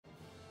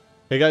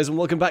Hey guys, and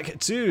welcome back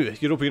to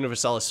Europa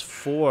Universalis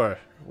IV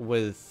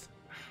with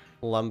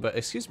Lambert.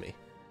 Excuse me.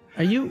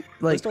 Are you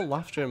There's like no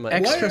laughter in my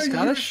extra Why are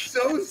Scottish?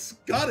 you so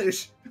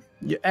Scottish?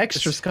 You're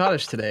extra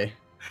Scottish today.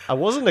 I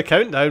was in the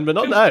countdown, but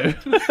not now.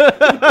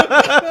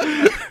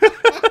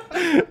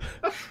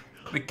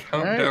 The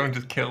countdown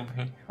just killed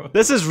me.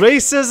 This is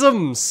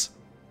racisms.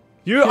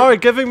 You are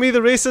giving me the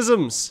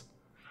racisms.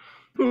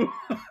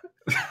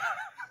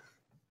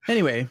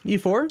 Anyway,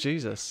 E4?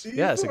 Jesus.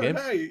 Yeah, it's a game.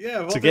 Hey,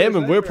 yeah, It's a game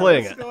and we're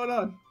playing What's it. going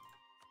on?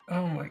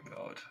 Oh my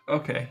god.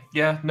 Okay.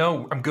 Yeah,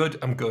 no, I'm good.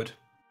 I'm good.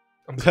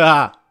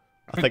 Ha!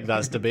 I think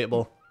that's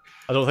debatable.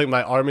 I don't think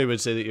my army would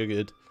say that you're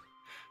good.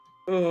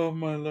 Oh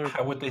my lord.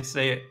 How would they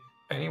say it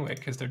anyway?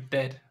 Because they're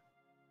dead.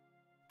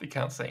 They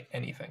can't say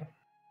anything.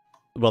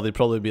 Well, they'd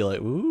probably be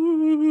like,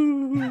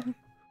 ooh.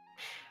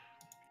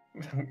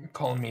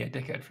 Calling me a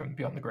dickhead from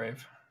beyond the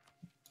grave.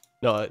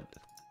 No,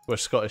 we're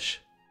Scottish.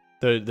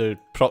 They're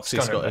proxy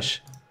Scunner,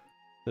 Scottish.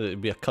 It'd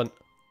be a cunt.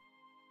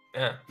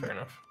 Yeah, fair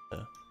enough.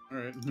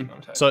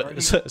 Alright.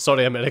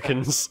 Sorry,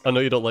 Americans. I know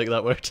you don't like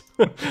that word.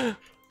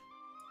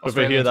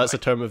 Over here, that's a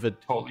term of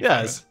totally yeah,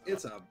 fine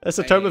with it's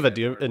a term of bad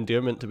word.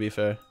 endearment. To be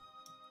fair,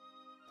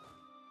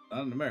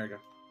 Not in America.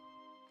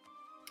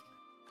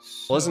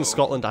 well, it's in So-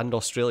 Scotland and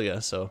Australia.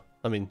 So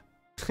I mean,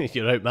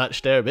 you're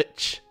outmatched there,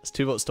 bitch. It's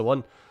 2 votes to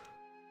 1.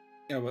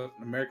 Yeah, but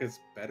America's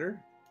better?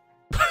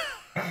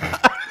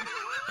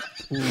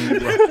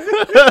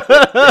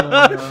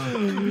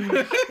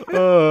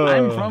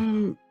 I'm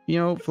from,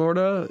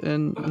 Florida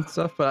and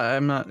stuff, but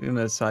I'm not going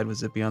to side with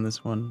Zippy on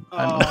this one.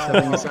 I'm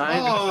setting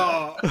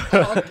aside.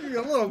 Give me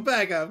a little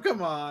backup,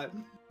 come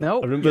on.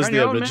 No, Arumba's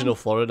the original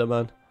Florida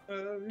man.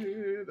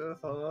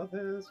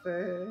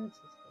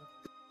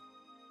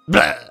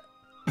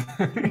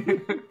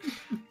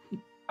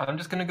 I'm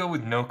just gonna go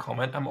with no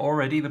comment. I'm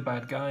already the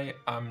bad guy.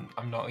 I'm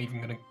not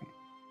even gonna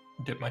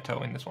dip my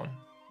toe in this one.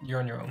 You're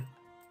on your own.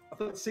 I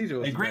thought Caesar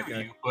was I agree the with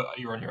bad you, but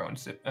you're on your own,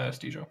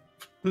 Stejo.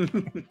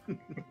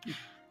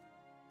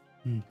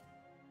 guy.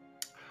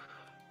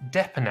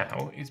 Deppa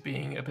now is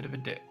being a bit of a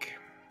dick.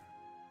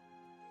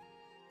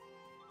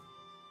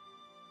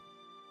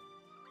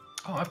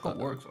 Oh, I've got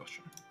war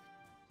exhaustion.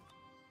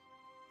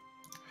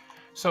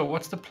 So,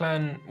 what's the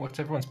plan? What's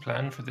everyone's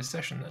plan for this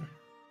session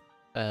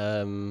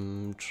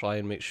then? Try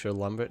and make sure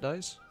Lambert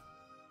dies.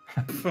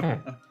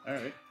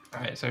 Alright.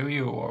 Alright, so who are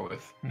you at war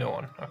with? No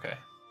one. Okay.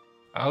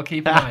 I'll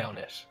keep an eye on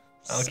it.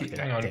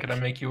 Hang on, can I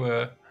make you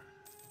a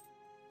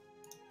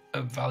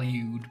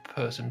valued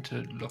person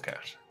to look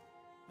at?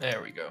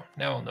 There we go.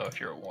 Now I'll know if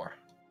you're at war.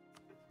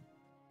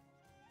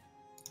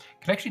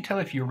 Can I actually tell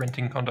if you're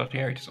renting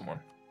condottieri to someone?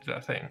 Is that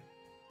a thing?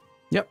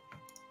 Yep.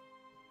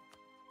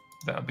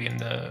 That would be in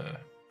the...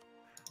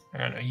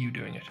 Hang on, are you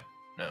doing it?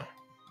 No.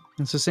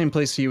 It's the same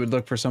place you would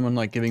look for someone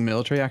like giving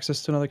military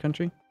access to another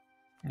country.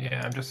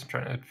 Yeah, I'm just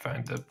trying to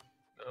find the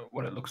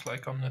what it looks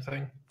like on the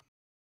thing.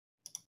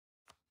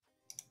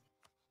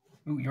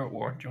 Ooh, you're at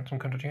war. Do you want some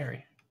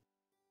condottieri?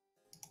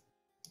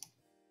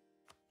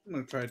 I'm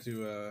gonna try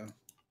to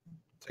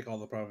take all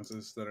the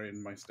provinces that are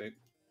in my state.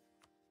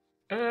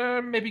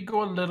 Maybe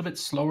go a little bit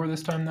slower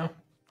this time, though.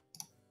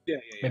 Yeah.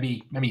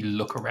 Maybe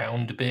look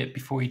around a bit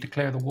before you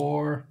declare the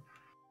war.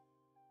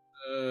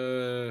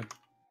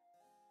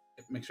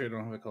 Make sure I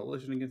don't have a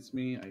coalition against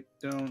me. I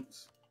don't.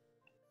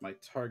 My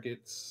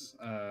targets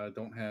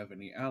don't have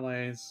any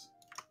allies.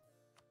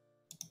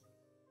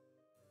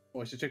 Oh,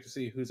 I should check to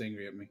see who's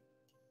angry at me.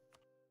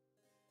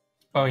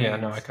 Oh yeah,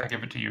 no, I can't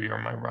give it to you. You're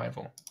my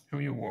rival. Who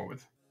are you at war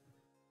with?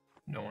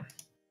 No one.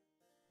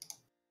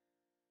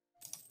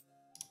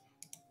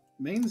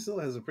 Maine still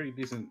has a pretty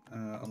decent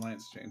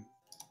alliance chain.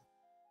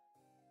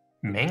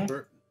 Maine?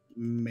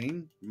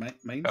 Maine?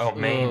 Oh,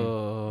 Maine.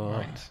 Oh,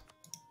 Right.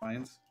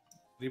 Alliance?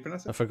 Do you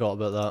pronounce I it? forgot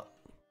about that.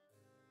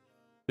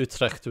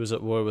 Utrecht was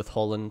at war with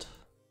Holland.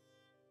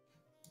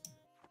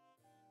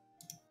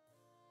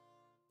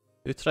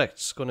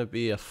 Utrecht's gonna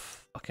be a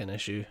fucking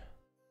issue.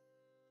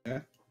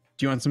 Yeah.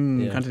 Do you want some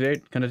Yeah.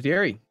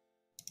 condottieri?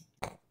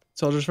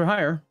 Soldiers for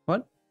hire.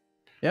 What?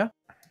 Yeah?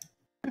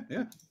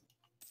 Yeah.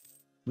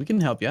 We can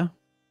help you.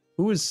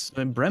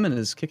 Bremen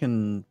is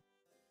getting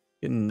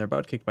their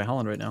butt kicked by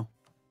Holland right now.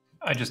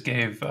 I just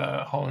gave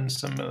Holland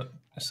some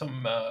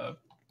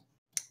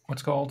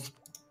what's called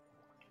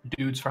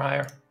dudes for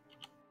hire.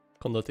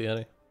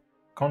 Condottieri.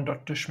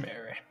 Conductor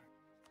Schmere.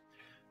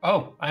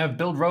 Oh, I have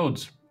build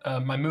roads.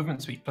 My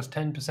movement speed plus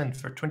 10%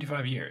 for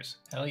 25 years.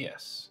 Hell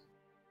yes.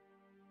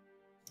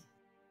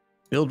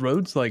 Build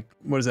roads? Like,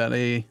 what is that,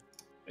 a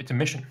It's a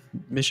mission.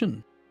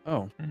 mission?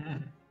 Oh.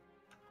 Mhm.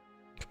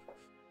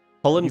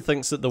 Holland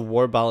thinks that the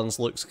war balance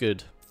looks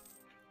good.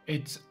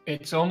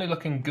 It's only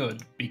looking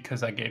good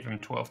because I gave him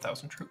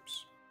 12,000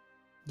 troops.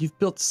 You've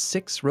built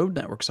 6 road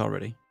networks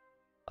already.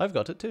 I've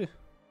got it too.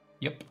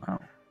 Yep. Wow.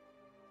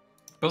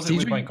 Built it Siege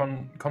with my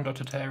re-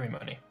 condottieri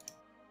money.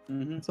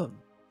 Mm-hmm. That's a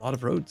lot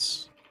of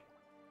roads.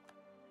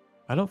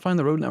 I don't find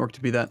the road network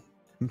to be that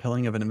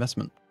compelling of an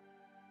investment.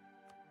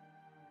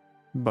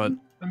 But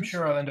I'm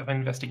sure I'll end up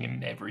investing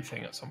in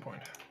everything at some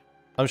point.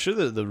 I'm sure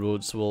that the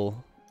roads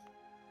will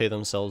pay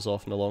themselves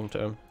off in the long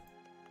term.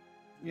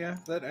 Yeah,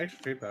 that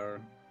extra trade power.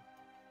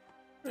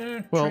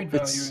 Well, trade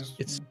value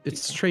is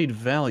it's trade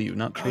value,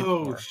 not trade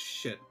Oh power.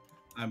 shit,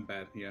 I'm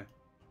bad. Yeah.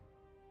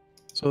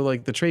 So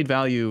like the trade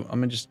value,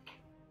 I'm gonna just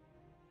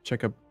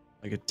check up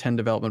like a 10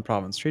 development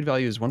province. Trade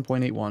value is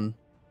 1.81.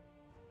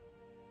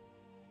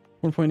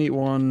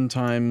 1.81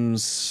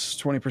 times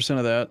 20%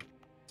 of that.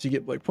 So you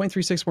get like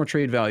 0.36 more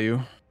trade value.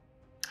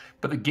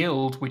 But the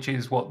guild, which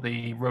is what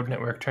the road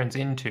network turns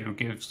into,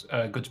 gives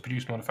goods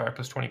produced modifier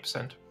plus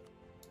 20%.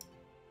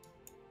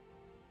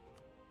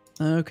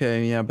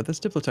 Okay, yeah, but that's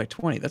Diplotech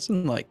 20. That's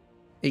in like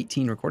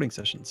 18 recording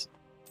sessions.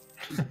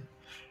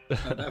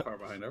 Not that far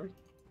behind, are we?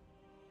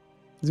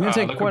 It's gonna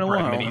take look quite at a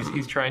Bremen, while.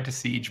 He's trying to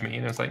siege me,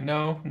 and I was like,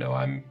 no,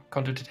 I'm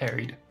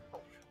content-terried.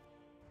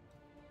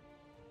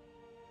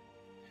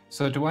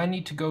 So do I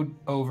need to go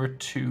over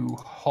to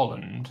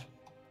Holland?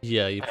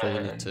 Yeah, you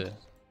probably need And to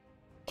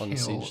kill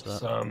unsiege that.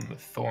 some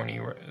thorny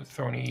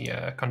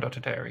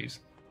condottaries.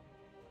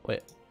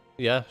 Wait,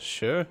 yeah,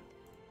 sure.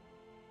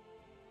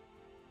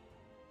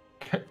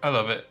 I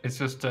love it. It's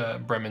just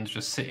Bremen's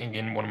just sitting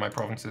in one of my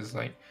provinces,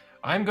 like,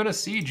 I'm gonna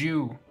siege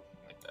you.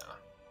 Like, nah.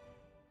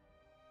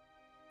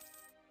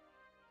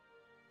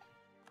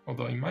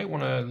 Although he might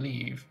want to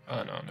leave.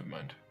 Oh no, never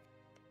mind.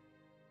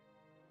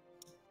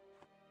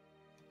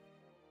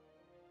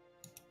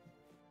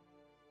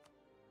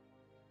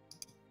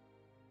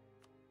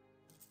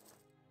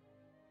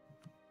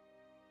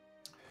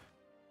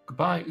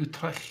 Goodbye,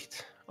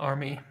 Utrecht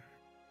army.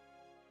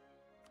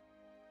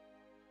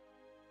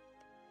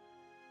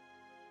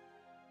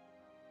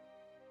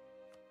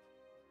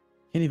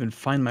 Can't even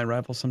find my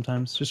rival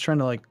sometimes. Just trying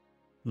to like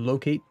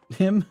locate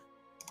him.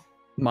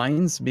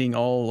 Mines being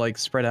all like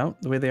spread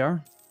out the way they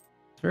are.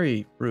 It's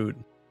very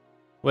rude.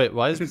 Wait,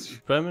 why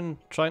is Bremen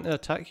trying to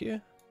attack you?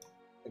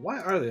 Why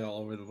are they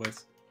all over the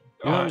place?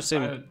 You're on the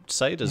same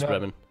side as no.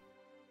 Bremen.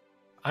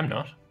 I'm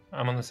not.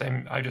 I'm on the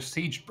same. I just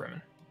sieged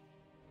Bremen.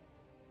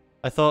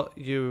 I thought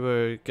you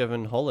were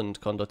giving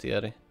Holland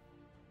condottieri.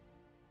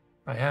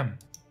 I am.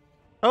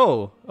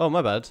 Oh,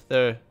 my bad.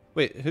 There.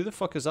 Wait, who the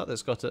fuck is that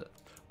that's got it?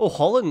 Oh,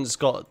 Holland's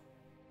got...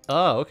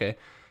 Ah, okay.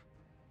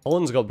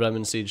 Holland's got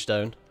Bremen siege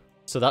down.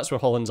 So that's where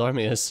Holland's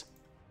army is.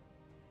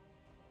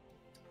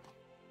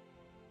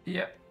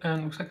 Yeah,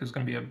 and looks like there's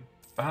going to be a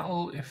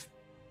battle if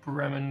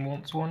Bremen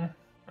wants one.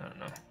 I don't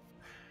know.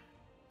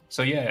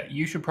 So yeah,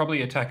 you should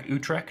probably attack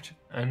Utrecht,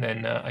 and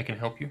then I can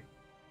help you.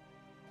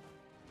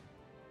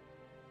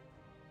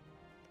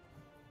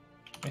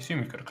 I assume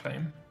you've got a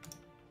claim.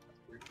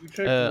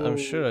 I'm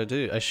sure I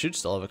do. I should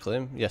still have a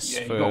claim. Yes,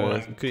 Yeah, you for got one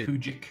on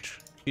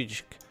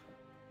Kujic.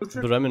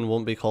 Bremen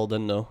won't be called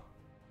in though.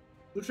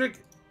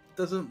 Utrecht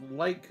doesn't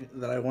like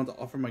that I want to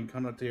offer my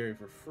condottieri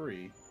for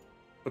free,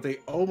 but they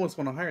almost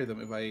want to hire them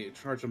if I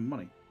charge them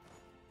money.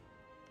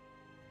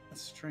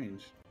 That's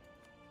strange.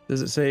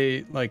 Does it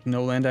say like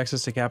no land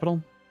access to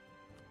capital?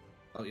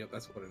 Oh, yep,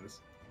 that's what it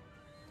is.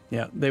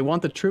 Yeah, they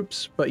want the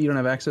troops, but you don't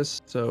have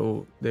access,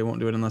 so they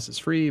won't do it unless it's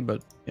free,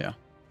 but yeah.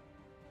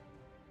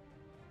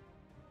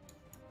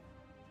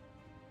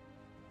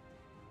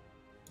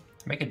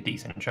 Make a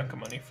decent chunk of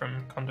money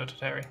from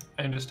Condottatori.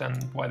 I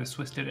understand why the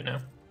Swiss did it now.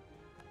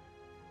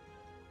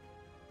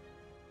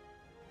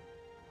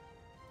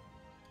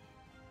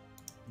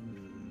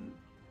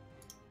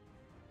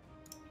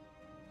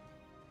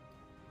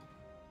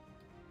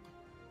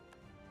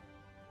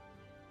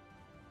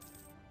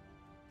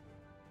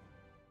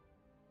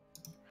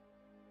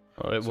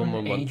 Alright, one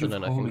more month and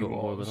then I can go to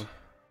war with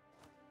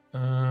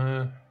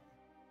them.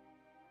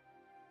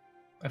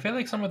 I feel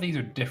like some of these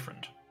are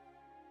different.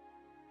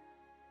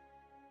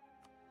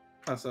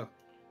 How so?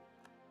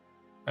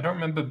 I don't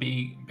remember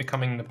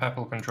becoming the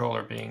papal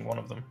controller being one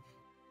of them.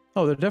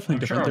 Oh, they're definitely I'm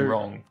different. sure I'm They're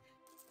wrong.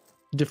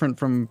 different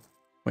from...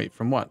 Wait,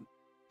 from what?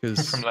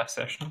 Because From last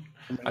session.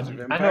 I Age of know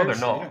they're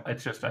Empires, not. yeah.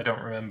 It's just I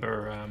don't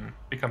remember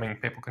becoming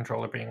papal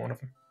controller being one of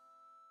them.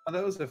 Oh,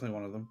 that was definitely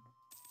one of them.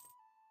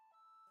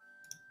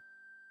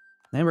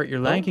 Lambert, you're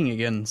lagging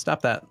again.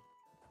 Stop that.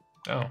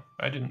 Oh,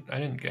 I didn't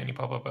get any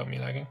pop up about me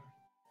lagging.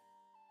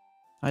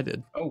 I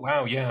did. Oh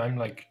wow, yeah, I'm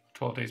like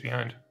 12 days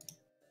behind.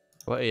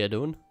 What are you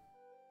doing?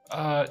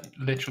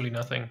 Literally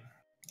nothing.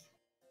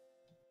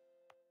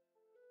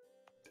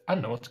 I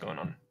don't know what's going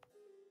on.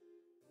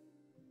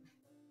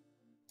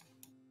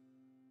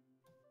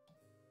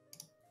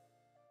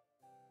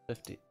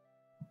 $50.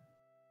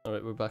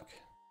 Alright, we're back.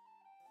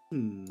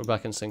 Hmm. We're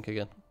back in sync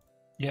again.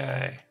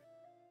 Yay.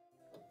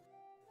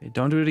 Hey,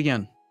 don't do it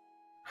again.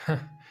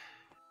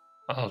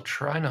 I'll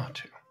try not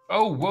to.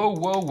 Oh, whoa,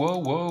 whoa, whoa,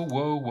 whoa,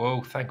 whoa,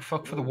 whoa. Thank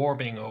fuck for the war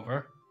being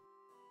over.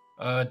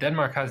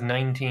 Denmark has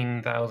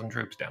 19,000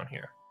 troops down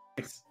here.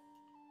 Nice.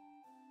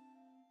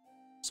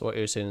 So what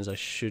you're saying is I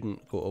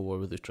shouldn't go to war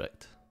with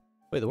Utrecht.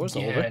 Wait, the war's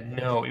not Yeah, over?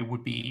 no, it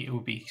would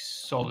be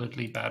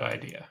solidly bad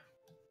idea.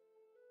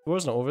 The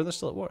war's not over, they're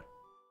still at war.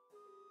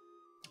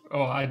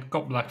 Oh, I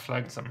got black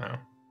flagged somehow,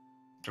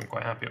 which I'm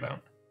quite happy about.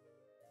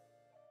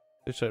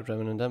 Utrecht,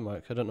 Bremen and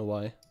Denmark, I don't know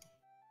why.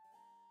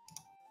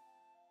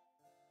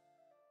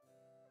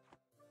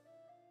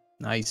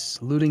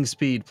 Nice. Looting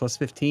speed plus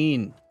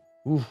 15.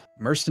 Ooh,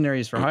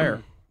 mercenaries for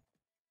hire.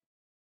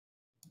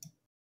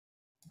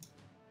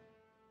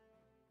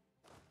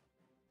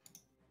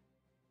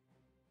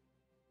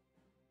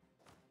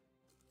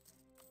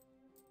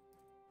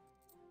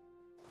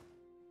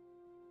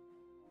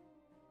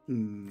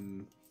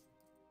 Hmm.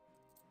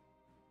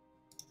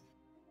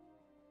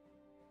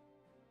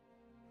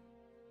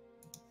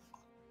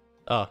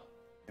 Ah,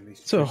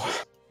 So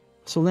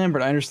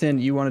Lambert, I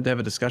understand you wanted to have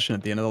a discussion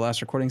at the end of the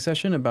last recording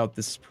session about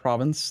this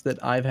province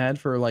that I've had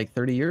for like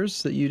 30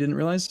 years that you didn't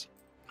realize.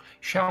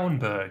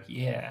 Schauenberg,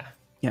 yeah.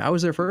 Yeah, I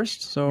was there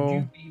first, so Would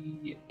you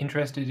be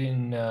interested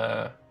in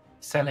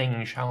selling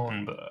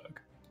Schauenberg?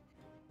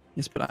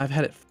 yes, but I've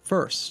had it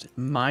first,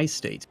 in my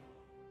state.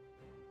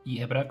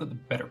 Yeah, but I've got the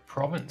better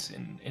province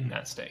in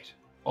that state.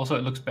 Also,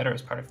 it looks better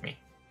as part of me.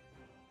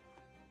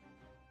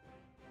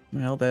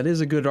 Well, that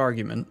is a good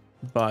argument,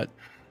 but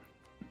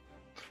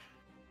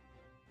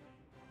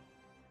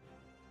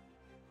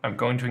I'm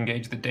going to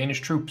engage the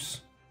Danish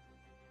troops.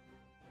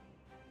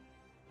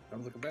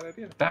 Sounds like a bad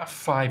idea. That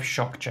 5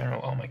 shock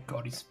general, oh my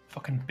god, he's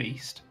fucking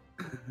beast.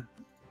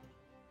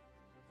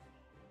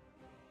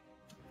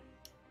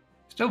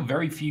 Still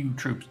very few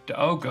troops.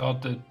 Oh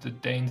god, the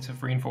Danes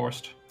have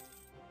reinforced.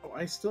 Oh,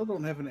 I still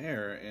don't have an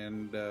heir,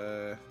 and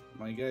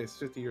my guy is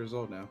 50 years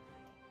old now.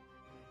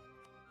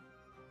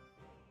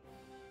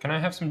 Can I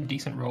have some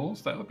decent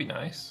rolls? That would be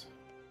nice.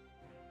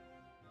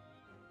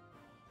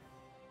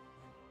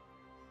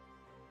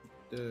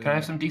 Can I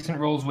have some decent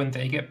rolls when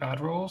they get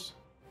bad rolls?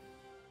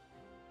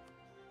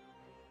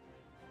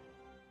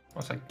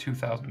 That's like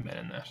 2,000 men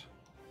in that.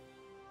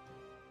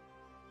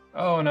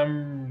 Oh,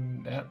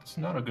 and that's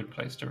not a good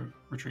place to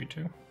retreat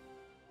to.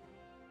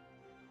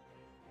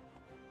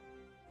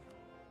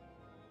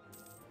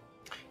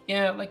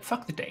 Yeah, like,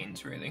 fuck the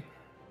Danes, really.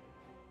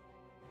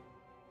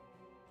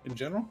 In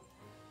general?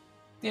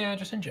 Yeah,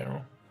 just in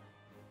general.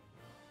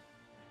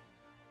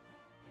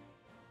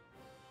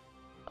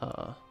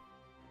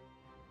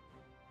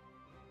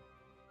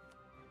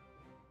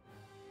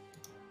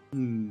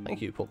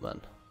 Thank you, Pope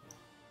Man.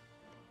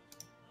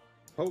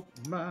 Pope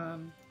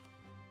Man.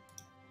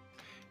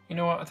 You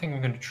know what? I think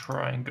I'm going to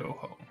try and go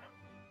home.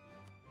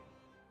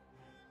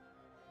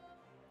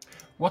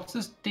 What's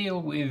this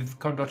deal with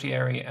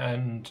condottieri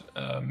and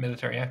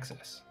military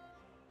access?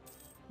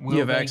 Will you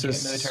have they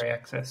access? get military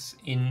access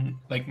in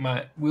like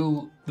my?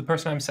 Will the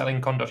person I'm selling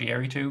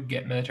condottieri to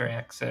get military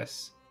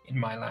access in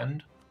my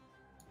land?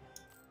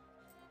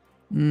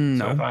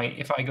 No. So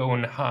if I go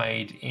and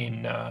hide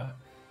in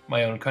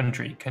my own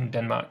country, can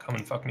Denmark come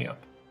and fuck me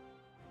up?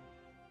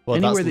 Well,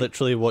 Anywhere that's that-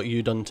 literally what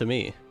you done to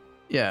me.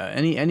 Yeah,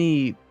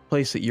 any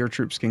place that your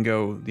troops can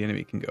go, the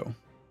enemy can go.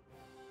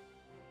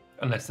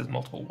 Unless there's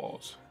multiple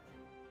wars.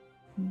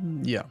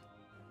 Yeah.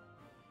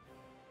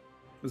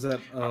 Was that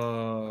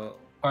All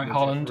right,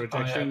 Holland,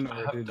 rejection,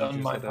 I or have did you done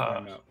just my let that part.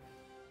 run out?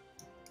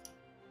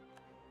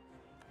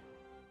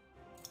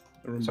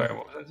 Arumba. Sorry,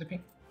 what was that, Zippy?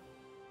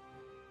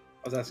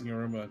 I was asking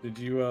Arumba, did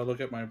you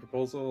look at my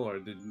proposal, or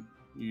did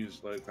you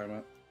just let it time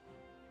out?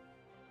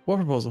 What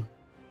proposal?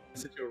 I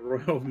sent you a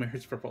royal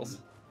marriage proposal.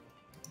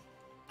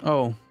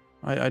 Oh,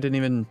 I didn't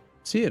even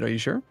see it. Are you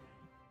sure?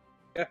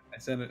 Yeah, I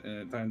sent it and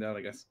it timed out,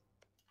 I guess.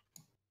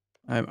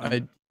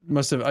 I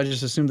must have. I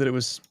just assumed that it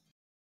was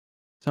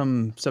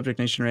some subject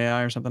nation or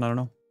AI or something. I don't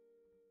know.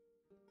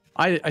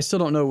 I still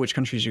don't know which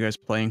countries you guys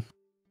are playing.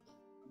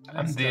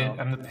 I'm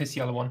the piss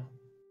yellow one.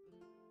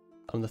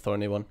 I'm the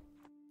thorny one.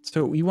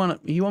 So you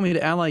want me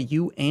to ally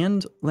you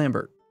and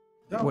Lambert?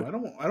 No, What- I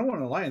don't want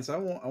an alliance. I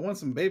want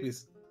some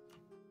babies.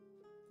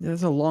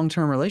 That's a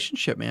long-term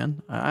relationship,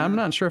 man. I'm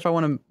not sure if I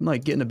want to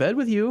like get into bed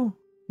with you.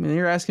 I mean,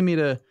 you're asking me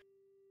to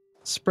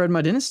spread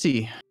my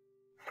dynasty.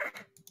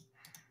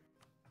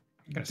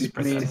 You gotta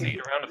spread that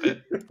seed around a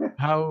bit.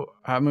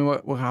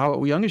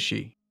 How young is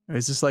she?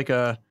 Is this like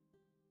a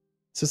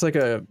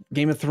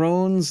Game of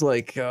Thrones,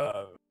 like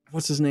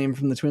what's his name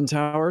from the Twin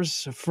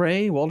Towers?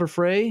 Walter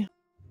Frey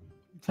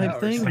type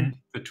Towers. thing?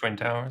 The Twin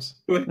Towers.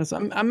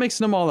 I'm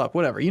mixing them all up.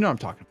 Whatever, you know what I'm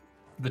talking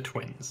about. The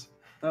twins.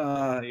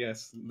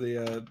 Yes,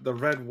 the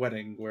red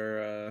wedding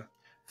where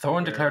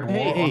Thorn declared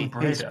war Hey, on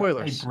Breda.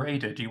 spoilers. Hey,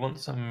 Breda, do you want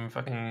some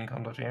fucking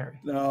condottieri?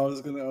 No, I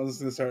was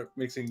gonna start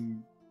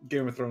mixing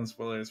Game of Thrones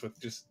spoilers with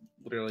just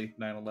literally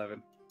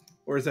 9/11,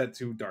 or is that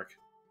too dark?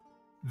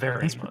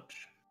 Very That's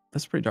much.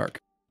 That's pretty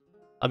dark.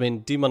 I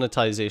mean,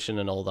 demonetization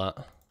and all that.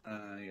 Yeah,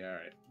 all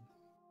right.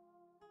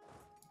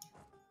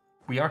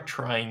 We are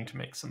trying to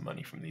make some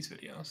money from these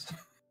videos.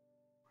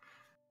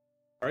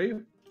 Are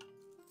you?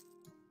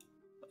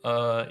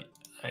 I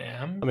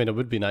am. I mean, it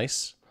would be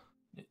nice.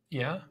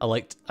 Yeah.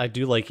 I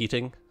do like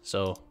eating,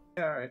 so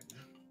Yeah, all right.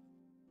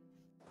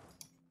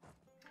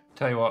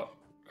 Tell you what,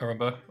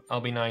 Arumba,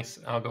 I'll be nice.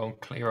 I'll go and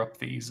clear up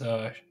these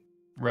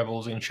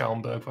rebels in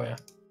Schauenberg for you.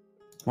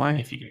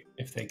 Why?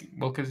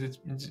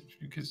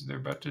 Because they're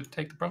about to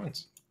take the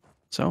province.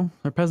 So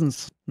they're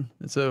peasants.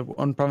 It's a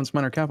one province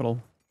minor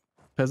capital.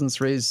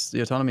 Peasants raise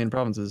the autonomy in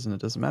provinces, and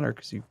it doesn't matter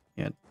because you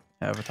can't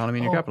have autonomy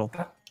in your capital.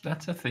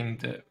 That's a thing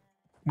that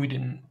we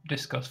didn't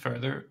discuss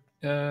further.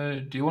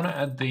 Do you want to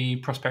add the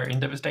Prosperity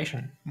and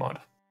Devastation mod?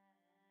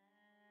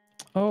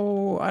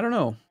 Oh, I don't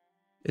know.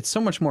 It's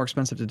so much more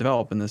expensive to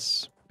develop in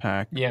this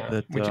pack. Yeah,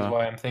 that, which is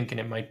why I'm thinking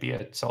it might be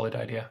a solid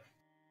idea.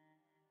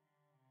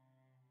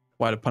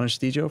 Why, to punish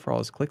Stejo for all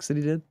his clicks that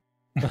he did?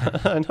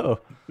 I know.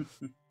 Because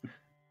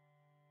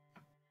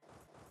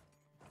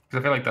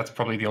I feel like that's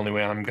probably the only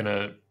way I'm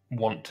gonna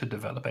want to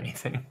develop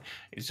anything.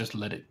 Is just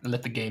let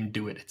the game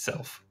do it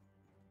itself.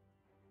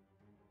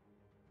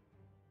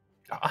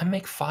 I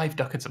make 5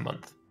 ducats a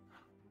month.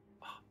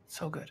 Oh,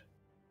 so good.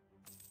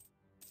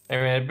 I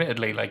mean,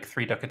 admittedly, like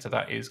 3 ducats of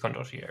that is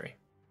condottieri.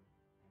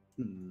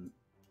 Hmm.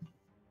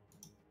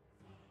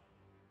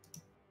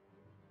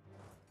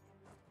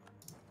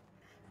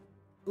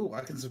 Ooh,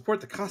 I can support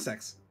the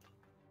Cossacks.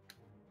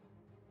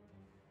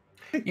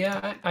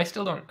 Yeah, I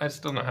still don't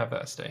have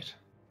that state.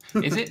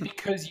 Is it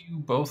because you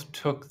both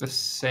took the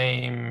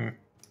same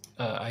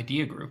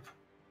idea group?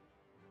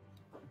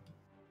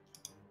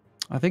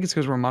 I think it's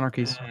because we're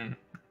monarchies.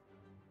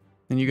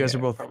 And you guys Yeah,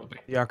 are both probably.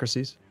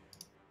 theocracies.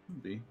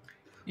 Could be.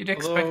 You'd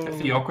expect Although-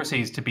 the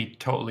theocracies to be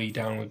totally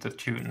down with the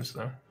tunes,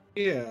 though.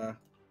 Yeah.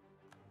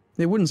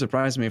 It wouldn't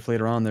surprise me if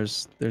later on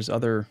there's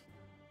other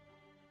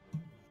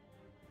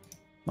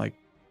like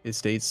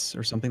estates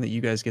or something that you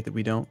guys get that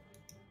we don't.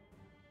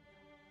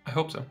 I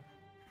hope so.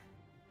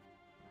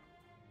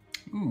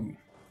 Ooh,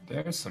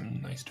 there's some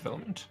nice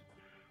development.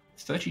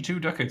 32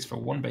 ducats for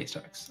 1 base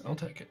tax. I'll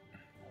take it.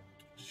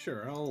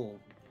 Sure, I'll...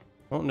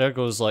 Oh, and there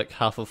goes like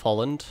half of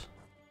Holland.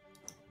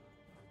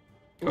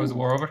 Oh, is the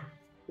war over?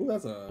 Ooh,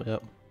 that's a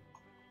Yep.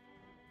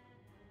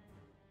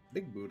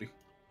 big booty.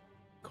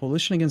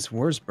 Coalition against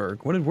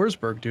Wurzburg. What did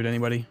Wurzburg do to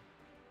anybody?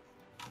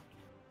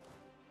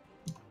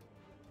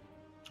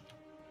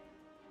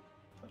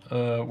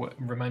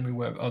 Remind me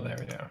where... Oh, there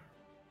they are.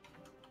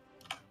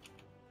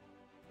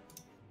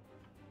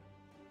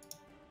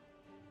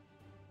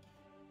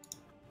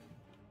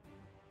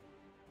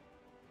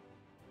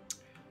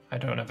 I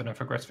don't have enough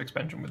aggressive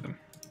expansion with them.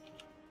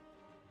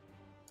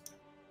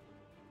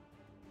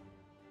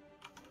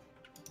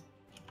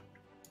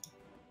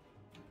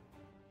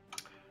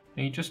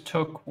 He just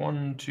took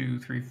 1, 2,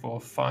 3,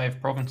 4, 5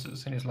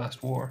 provinces in his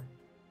last war.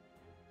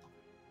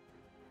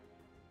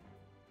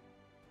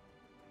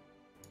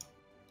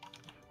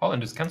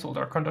 Holland has cancelled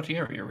our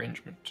condottieri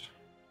arrangement.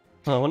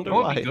 I wonder It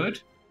would why. be good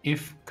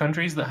if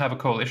countries that have a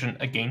coalition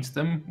against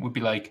them would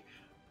be like,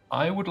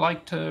 I would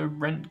like to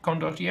rent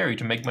condottieri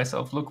to make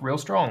myself look real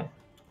strong.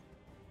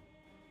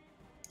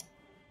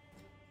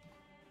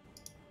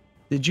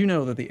 Did you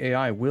know that the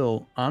AI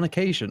will, on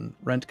occasion,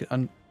 rent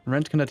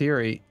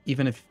condottieri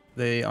even if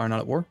they are not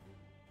at war?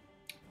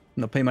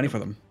 And they'll pay money for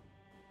them.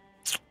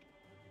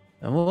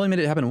 I've only made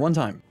it happen one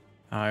time.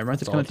 I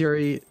rented That's odd.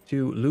 condottieri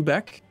to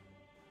Lubeck,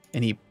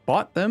 and he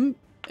bought them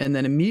and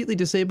then immediately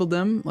disabled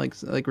them, like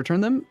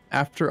returned them,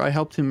 after I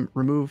helped him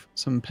remove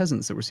some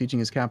peasants that were sieging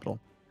his capital.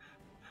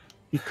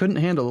 He couldn't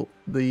handle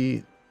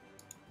the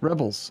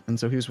rebels, and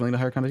so he was willing to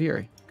hire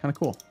condottieri. Kind of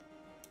cool.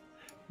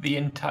 The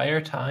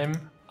entire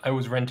time I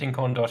was renting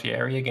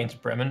condottieri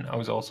against Bremen, I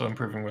was also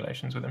improving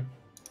relations with him.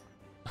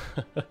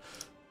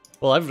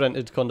 Well, I've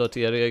rented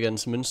condottieri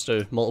against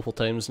Munster multiple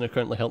times and they're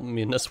currently helping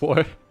me in this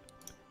war.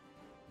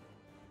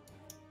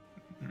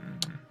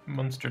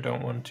 Munster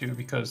don't want to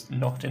because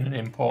not in an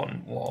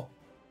important war.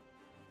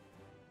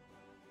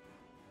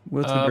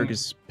 Württemberg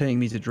is paying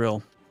me to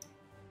drill.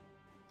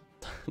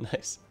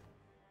 Nice.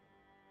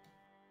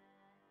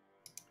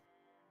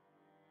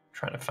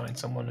 Trying to find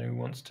someone who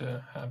wants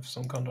to have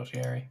some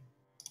condottieri.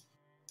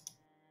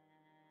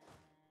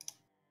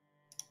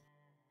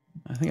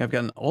 I think I've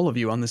gotten all of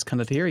you on this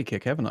condottieri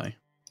kick, haven't I?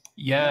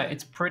 Yeah,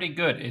 it's pretty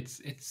good.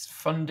 It's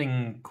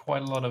funding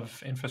quite a lot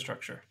of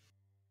infrastructure.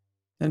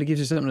 And it gives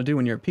you something to do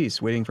when you're at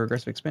peace, waiting for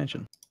aggressive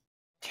expansion.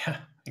 Yeah,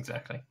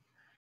 exactly.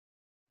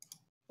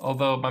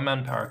 Although my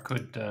manpower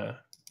could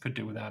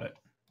do without it.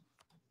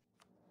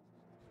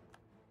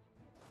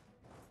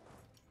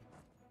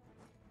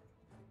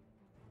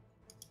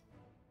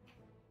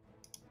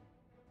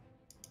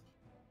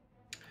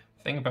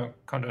 The thing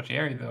about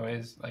condottieri though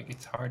is like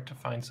it's hard to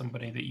find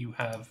somebody that you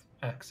have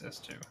access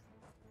to.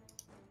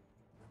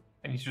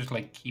 And you just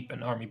like keep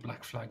an army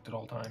black flagged at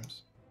all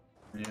times.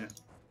 Yeah.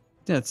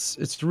 Yeah,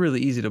 it's really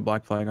easy to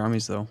black flag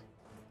armies, though.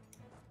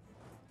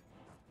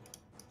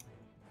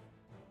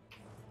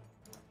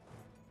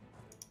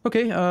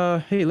 Okay,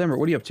 hey Lambert,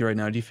 what are you up to right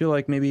now? Do you feel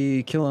like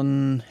maybe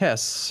killing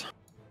Hess?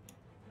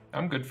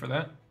 I'm good for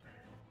that.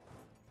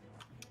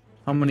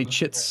 How many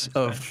chits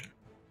of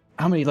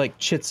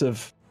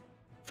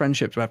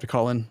friendship do I have to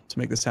call in to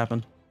make this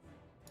happen?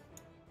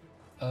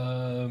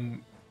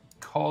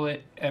 Call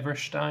it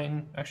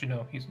Everstein. Actually,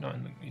 no, he's not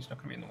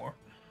gonna be in the war.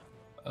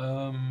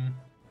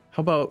 How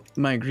about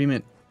my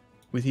agreement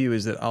with you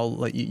is that I'll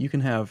let you. You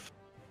can have.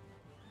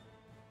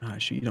 Ah,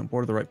 shoot, you don't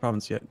border the right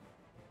province yet.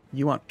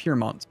 You want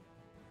Piedmont,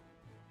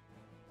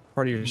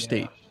 part of your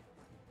state,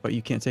 but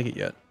you can't take it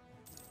yet.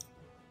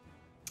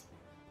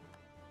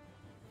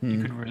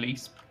 You could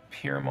release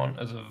Piedmont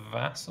as a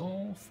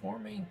vassal for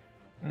me?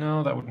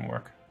 No, that wouldn't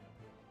work.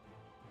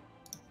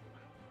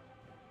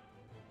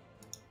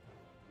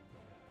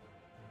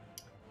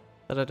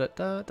 Da da da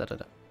da da da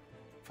da.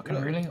 Fucking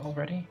Yeah. really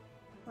already?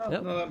 Oh,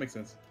 Yep. no, that makes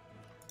sense.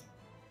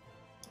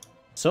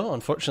 So,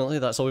 unfortunately,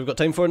 that's all we've got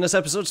time for in this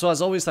episode. So,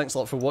 as always, thanks a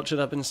lot for watching.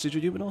 I've been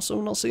Studio Newman also,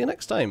 and I'll see you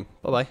next time.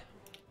 Bye bye.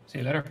 See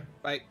you later.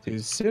 Bye. Too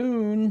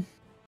soon.